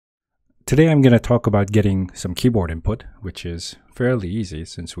Today I'm going to talk about getting some keyboard input, which is fairly easy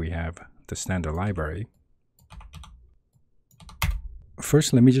since we have the standard library.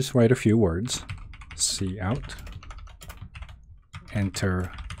 First, let me just write a few words. Cout,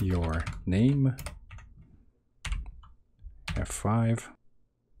 enter your name, F5.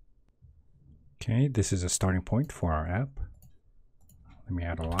 Okay, this is a starting point for our app. Let me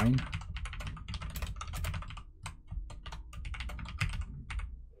add a line.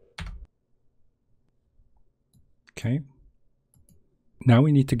 Okay. Now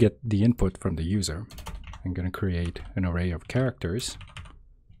we need to get the input from the user. I'm going to create an array of characters.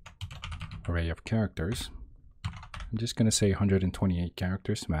 I'm just going to say 128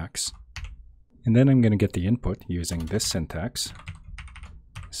 characters max. And then I'm going to get the input using this syntax.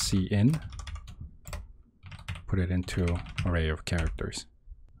 cin, put it into array of characters.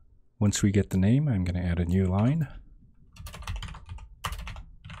 Once we get the name, I'm going to add a new line.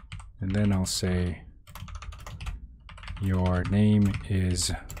 And then I'll say your name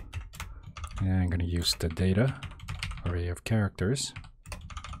is, and I'm going to use the data array of characters.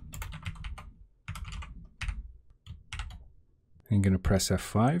 I'm going to press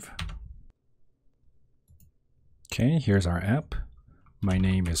F5. Okay, here's our app. My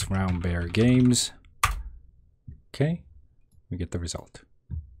name is Roundbeargames. Okay, we get the result.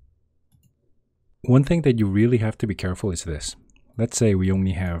 One thing that you really have to be careful is this. Let's say we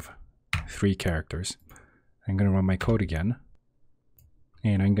only have 3 characters. I'm going to run my code again,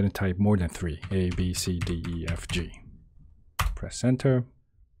 and I'm going to type more than 3, A, B, C, D, E, F, G. Press enter.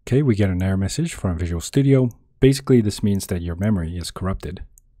 Okay, we get an error message from Visual Studio. Basically, this means that your memory is corrupted.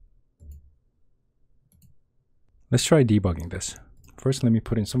 Let's try debugging this. First, let me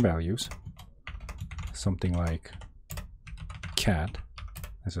put in some values. Something like cat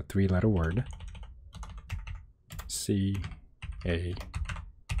as a 3-letter word. C-A-T.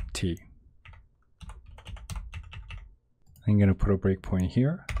 I'm going to put a breakpoint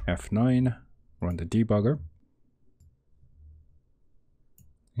here, F9, run the debugger.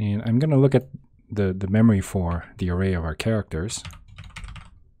 And I'm going to look at the memory for the array of our characters.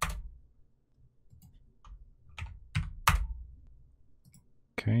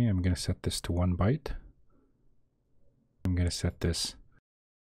 Okay, I'm going to set this to 1 byte. I'm going to set this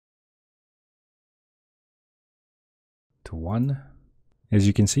to 1. As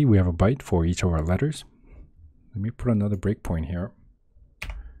you can see, we have a byte for each of our letters. Let me put another breakpoint here,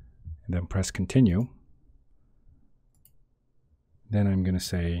 and then press continue. Then I'm going to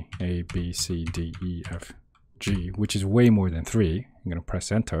say A, B, C, D, E, F, G, which is way more than 3. I'm going to press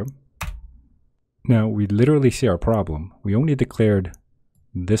enter. Now we literally see our problem. We only declared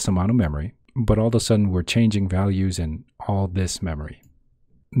this amount of memory, but all of a sudden we're changing values in all this memory.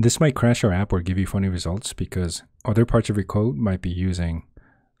 This might crash our app or give you funny results because other parts of your code might be using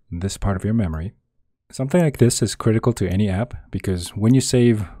this part of your memory. Something like this is critical to any app because when you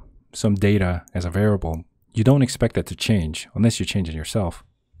save some data as a variable, you don't expect that to change unless you change it yourself.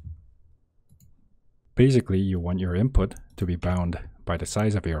 Basically, you want your input to be bound by the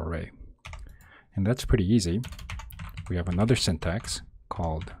size of your array. And that's pretty easy. We have another syntax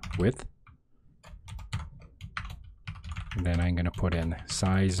called width. And then I'm going to put in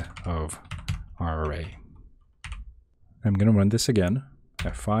size of our array. I'm going to run this again,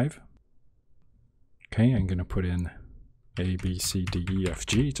 F5. Okay, I'm going to put in A, B, C, D, E, F,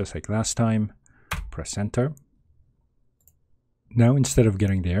 G, just like last time. Press enter. Now, instead of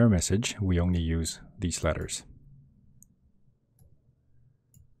getting the error message, we only use these letters.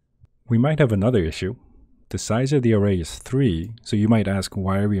 We might have another issue. The size of the array is 3, so you might ask,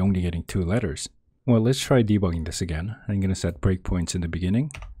 why are we only getting 2 letters? Well, let's try debugging this again. I'm going to set breakpoints in the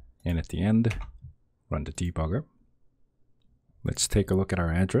beginning, and at the end, run the debugger. Let's take a look at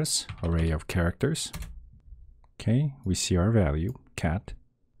our address, array of characters. Okay, we see our value, cat.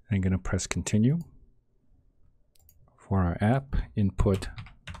 I'm going to press continue. For our app, input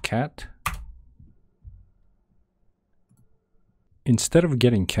cat. Instead of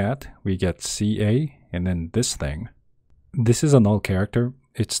getting cat, we get CA and then this thing. This is a null character.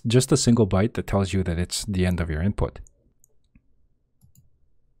 It's just a single byte that tells you that it's the end of your input.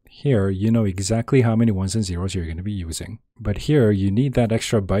 Here, you know exactly how many 1s and 0s you're going to be using. But here, you need that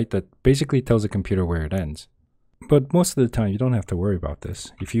extra byte that basically tells the computer where it ends. But most of the time, you don't have to worry about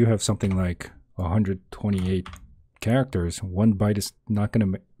this. If you have something like 128 characters, 1 byte is not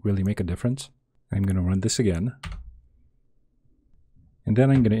going to really make a difference. I'm going to run this again. And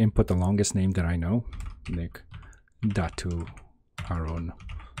then I'm going to input the longest name that I know. Nick Datu Aron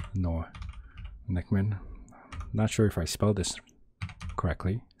No Nickman. Not sure if I spelled this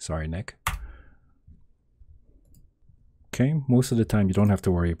correctly. Sorry, Nick. Okay, most of the time you don't have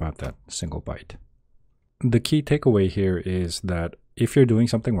to worry about that single byte. The key takeaway here is that if you're doing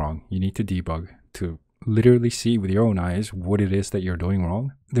something wrong, you need to debug to literally see with your own eyes what it is that you're doing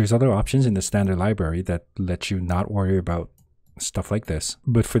wrong. There's other options in the standard library that let you not worry about stuff like this.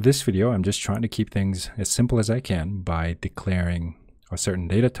 But for this video, I'm just trying to keep things as simple as I can by declaring a certain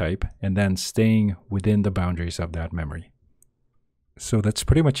data type and then staying within the boundaries of that memory. So that's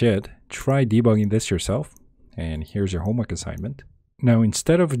pretty much it. Try debugging this yourself. And here's your homework assignment. Now,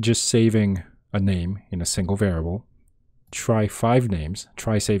 instead of just saving a name in a single variable, try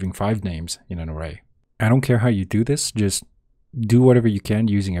saving 5 names in an array. I don't care how you do this, just do whatever you can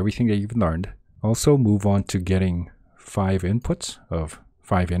using everything that you've learned. Also move on to getting 5 inputs of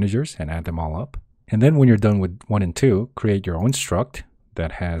 5 integers and add them all up. And then when you're done with 1 and 2, create your own struct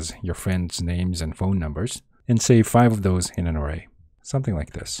that has your friends' names and phone numbers and save 5 of those in an array. Something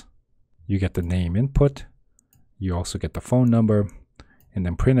like this. You get the name input, you also get the phone number, and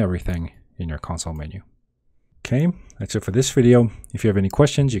then print everything in your console menu. Okay, that's it for this video. If you have any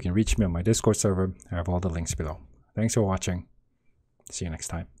questions, you can reach me on my Discord server. I have all the links below. Thanks for watching. See you next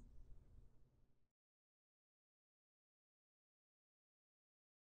time.